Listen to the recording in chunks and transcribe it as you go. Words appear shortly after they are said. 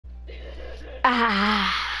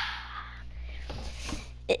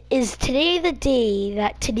Is today the day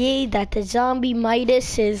that the zombie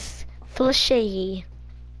Midas is full of shade?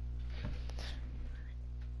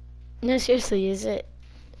 No, seriously, is it?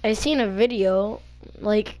 I seen a video,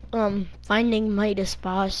 like, finding Midas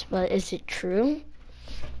boss, but is it true?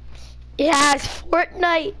 Yeah, it's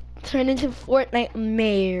Fortnite turned into Fortnite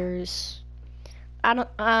mares. I don't,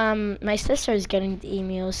 my sister is getting the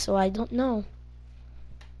emails, so I don't know.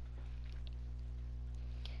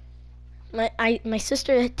 My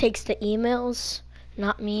sister takes the emails,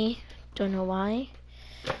 not me. Don't know why,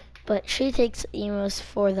 but she takes the emails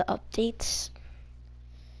for the updates.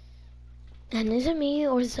 And is it me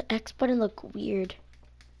or does the X button look weird?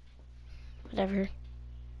 Whatever.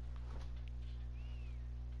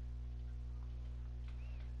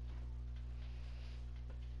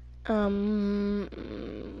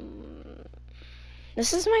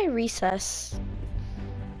 This is my recess.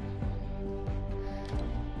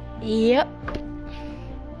 Yep.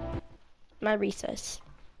 My recess.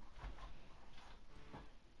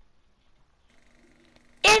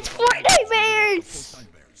 It's Fortnite Bears!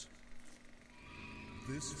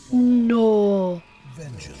 No.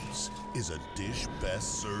 Vengeance is a dish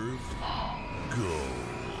best served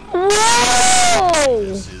gold. Whoa!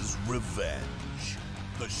 This is revenge.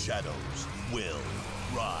 The shadows will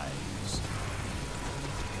rise.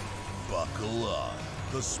 Buckle up.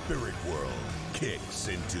 The spirit world kicks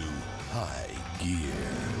into high gear.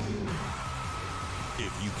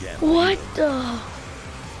 If you can't What beat the? 'em,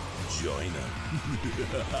 join them.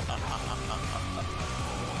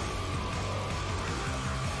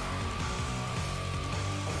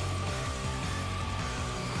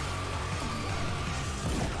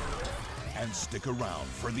 And stick around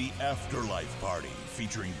for the Afterlife Party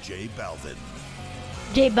featuring J Balvin.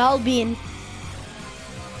 J Balvin.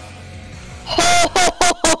 Ho ho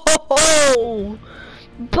ho ho ho!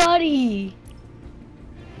 Buddy!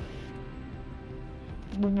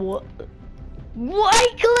 What? What? I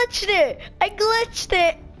glitched it! I glitched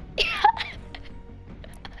it!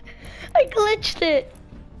 I glitched it!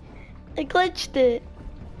 I glitched it!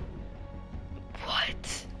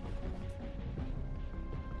 What?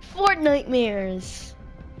 Fortnite mares!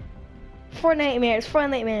 Fortnite mares,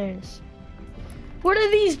 Fortnite mares. What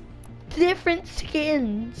are these different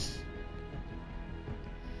skins?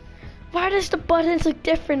 Why does the buttons look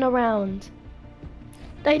different around?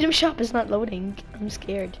 The item shop is not loading. I'm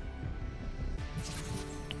scared.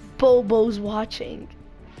 Bobo's watching.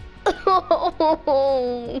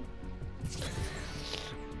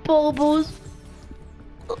 Bobo's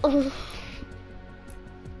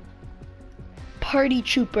party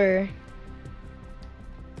trooper.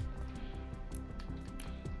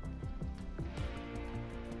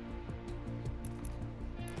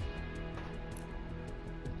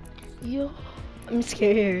 Yo, I'm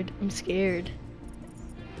scared. I'm scared.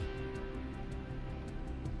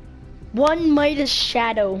 One Midas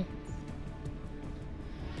shadow.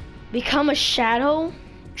 Become a shadow.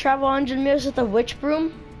 Travel 100 meters with a witch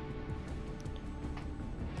broom.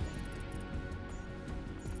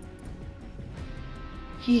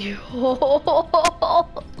 Yo.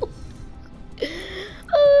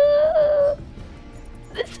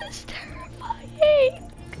 This is terrifying.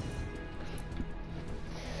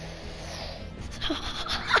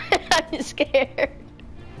 I'm scared.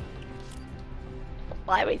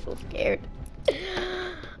 Why am I so scared?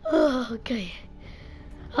 Oh, okay.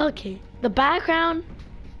 Okay. The background.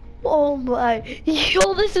 Oh my.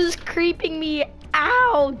 Yo, this is creeping me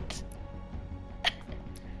out.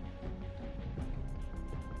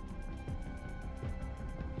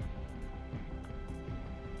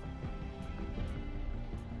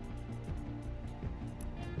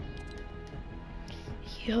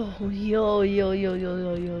 Yo, yo, yo, yo, yo,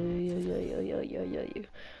 yo, yo, yo, yo, yo, yo, yo, yo, yo.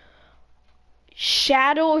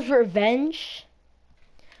 Shadow's Revenge.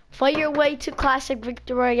 Fight your way to Classic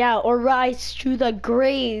Victory Royale or rise to the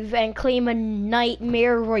grave and claim a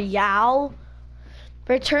Nightmare Royale.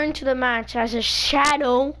 Return to the match as a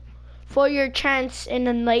shadow for your chance in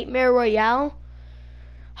the Nightmare Royale.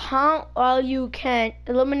 Hunt while you can.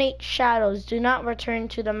 Eliminate shadows. Do not return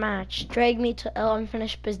to the match. Drag me to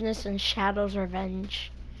unfinished business and Shadow's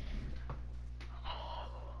Revenge.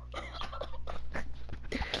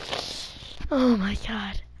 Oh my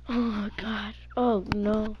god. Oh god. Oh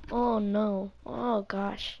no. Oh no. Oh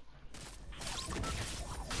gosh.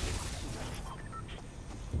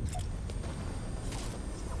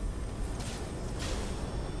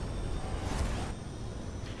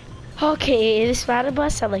 Okay, this battle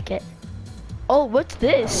bus, I like it. Oh, what's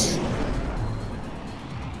this?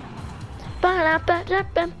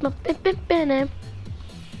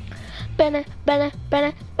 Bana, bana,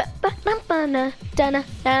 bana, bana, bana, dana,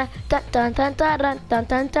 dana, dun, dun, dun, dun, dun,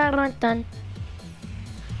 dun, dun, dun.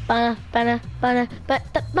 Bana, bana, bana,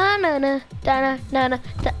 bana, dana, dana,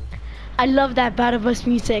 dun. I love that Battle Bus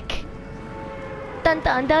music. Dun,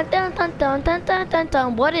 dun, dun, dun, dun, dun, dun, dun, dun,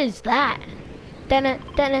 dun. What is that? Dana,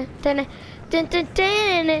 dana, dana, dun, dun,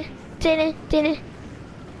 dun, dun, dun.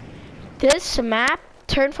 This map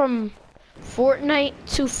turned from Fortnite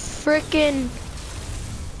to frickin'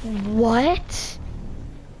 what?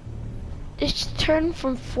 It's turned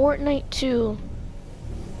from Fortnite to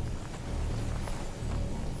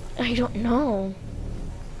I don't know.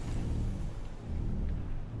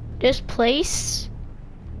 This place?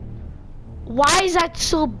 Why is that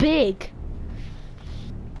so big?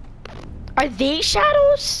 Are they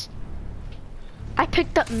shadows? I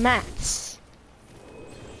picked up mats.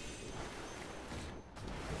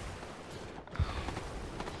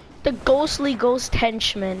 The ghostly ghost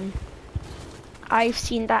henchman. I've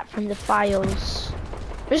seen that from the files.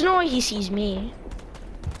 There's no way he sees me.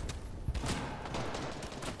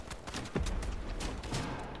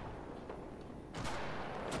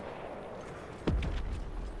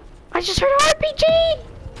 I just heard RPG!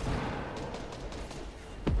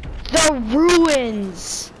 The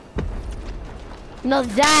ruins! No,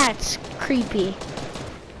 that's creepy.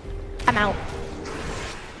 I'm out.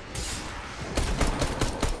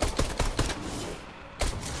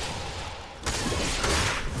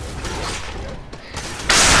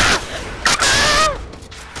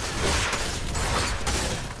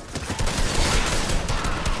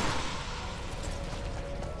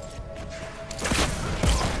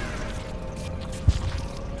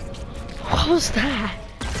 What was that?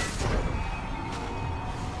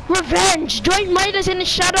 Revenge! Join Midas in the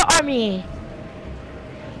Shadow Army!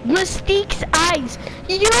 Mystique's eyes!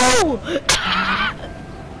 Yo! Ah!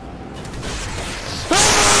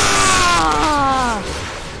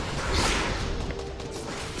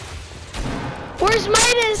 Where's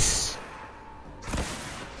Midas?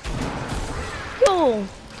 Yo!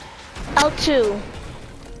 L2.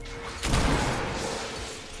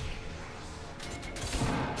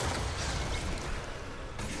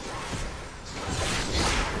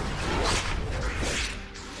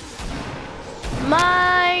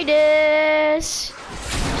 Midas!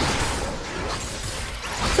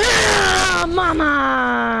 Ah,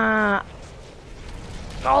 mama!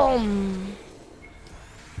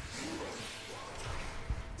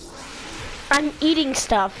 I'm eating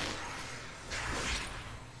stuff.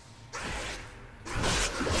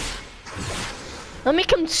 Let me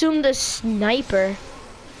consume the sniper.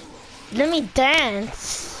 Let me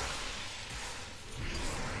dance.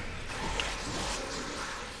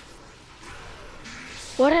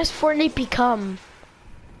 What has Fortnite become?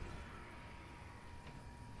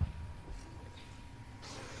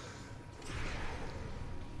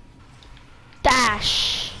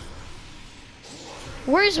 Dash.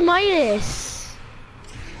 Where's Midas?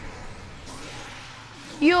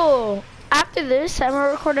 Yo, after this, I'm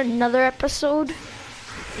gonna record another episode.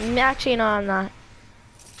 Actually, no, I'm not.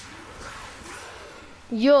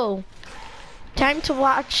 Yo, time to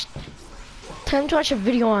watch a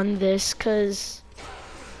video on this, cause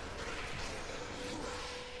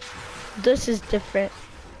this is different.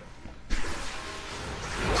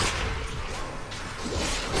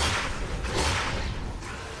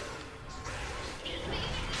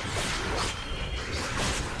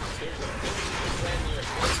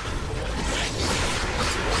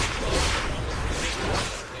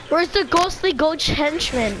 Where's the ghostly ghost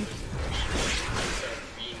henchman?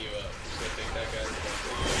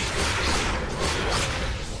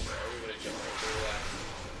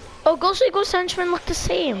 Oh, ghostly ghost henchmen look the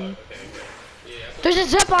same. There's a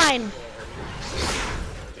zip line.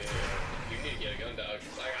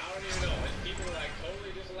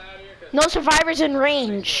 No survivors in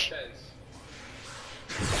range.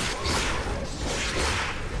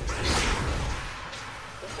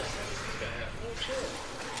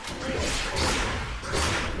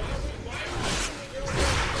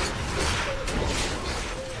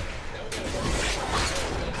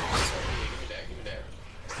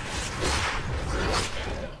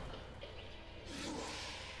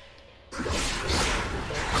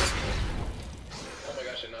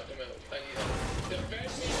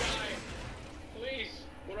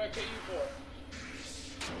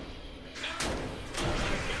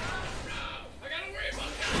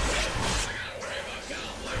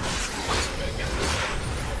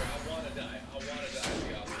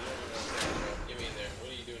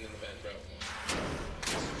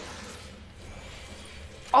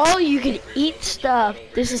 Oh, you can eat stuff.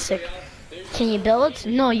 This is sick. Can you build?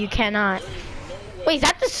 No, you cannot. Wait. Wait, is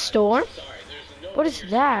that the storm? Sorry, there's no What is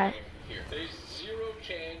that? here. There's zero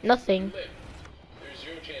chance Nothing. you live. There's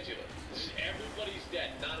zero chance you live. This is everybody's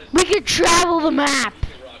dead, not as We could travel the map.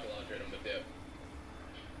 rocket launcher and I'm gonna do.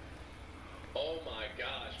 Oh my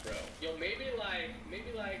gosh, bro. Yo, maybe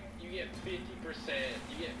like you get 50%.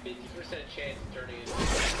 You get 50% chance of turning into. There's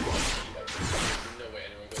no way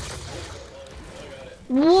anyone goes. Oh, I got it.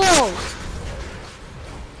 Whoa!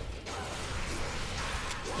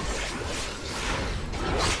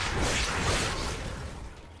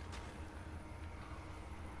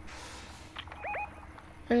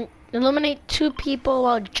 And eliminate 2 people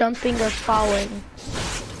while jumping or falling.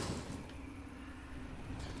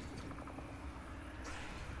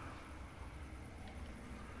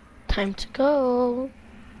 Time to go.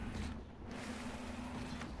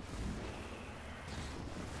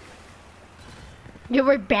 You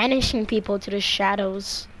were banishing people to the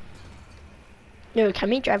shadows. Yo, can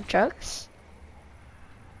we drive trucks?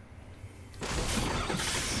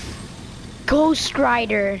 Ghost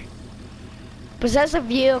Rider. Possess a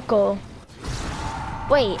vehicle.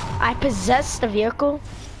 Wait, I possess the vehicle?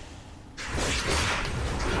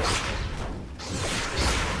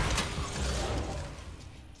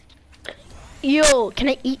 Yo, can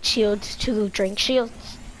I eat shields to drink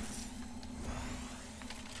shields?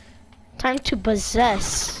 Time to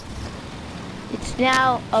possess. It's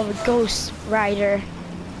now a Ghost Rider.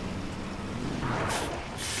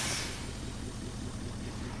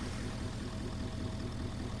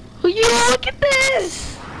 Oh, yo, look at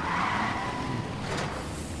this!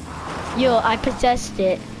 Yo, I possessed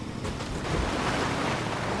it.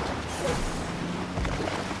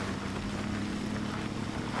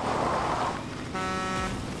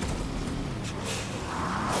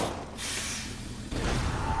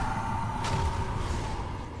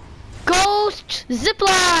 Ghost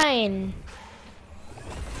zipline!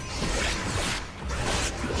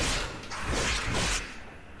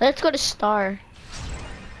 Let's go to Star.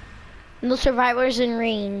 No survivors in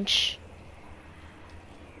range.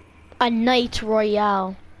 A Night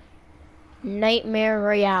Royale. Nightmare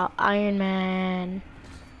Royale. Iron Man.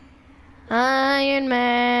 Iron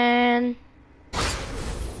Man.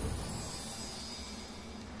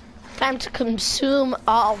 Time to consume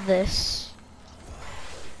all this.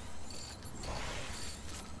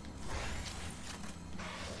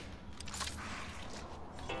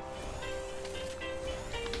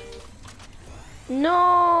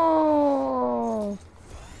 No.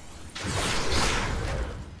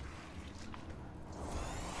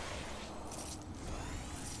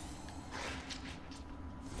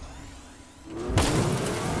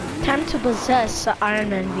 Time to possess the Iron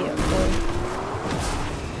Man vehicle.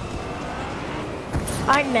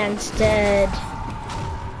 Iron Man's dead.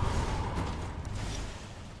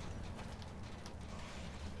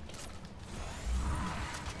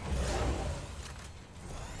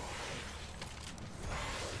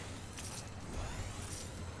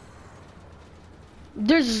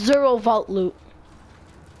 There's 0 vault loot.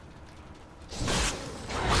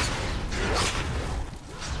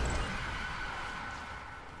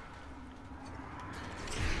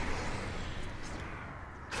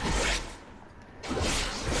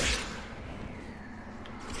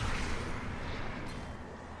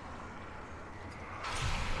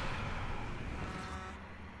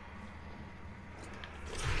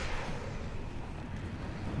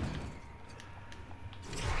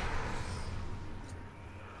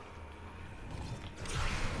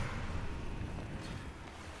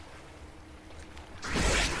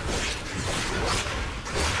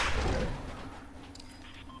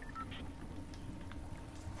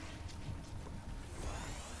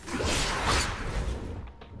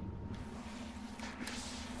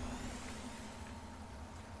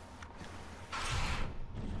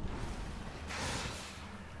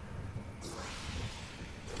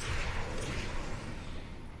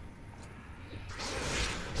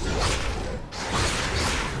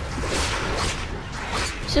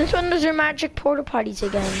 Since when does there magic porta potties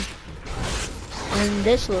again? In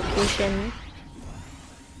this location.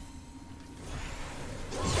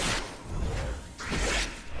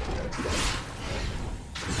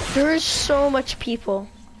 There is so much people.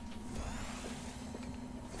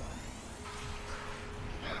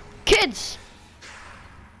 Kids!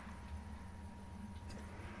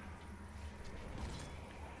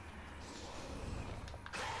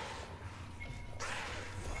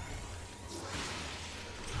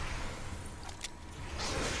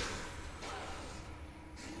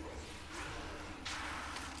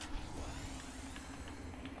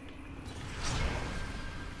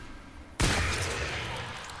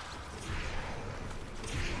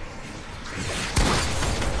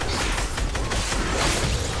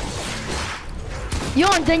 Yo,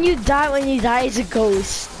 and then you die when you die as a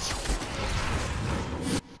ghost.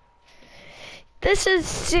 This is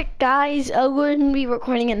sick, guys. I'm going to be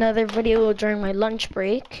recording another video during my lunch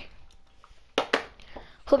break.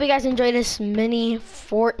 Hope you guys enjoyed this mini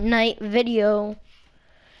Fortnite video.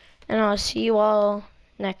 And I'll see you all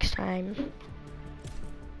next time.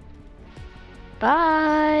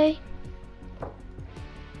 Bye.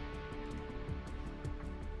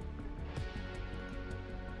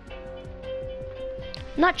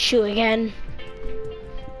 Not you again.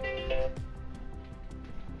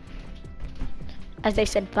 As I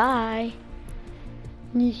said bye.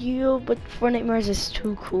 Yo, but Fortnite Mars is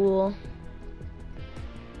too cool.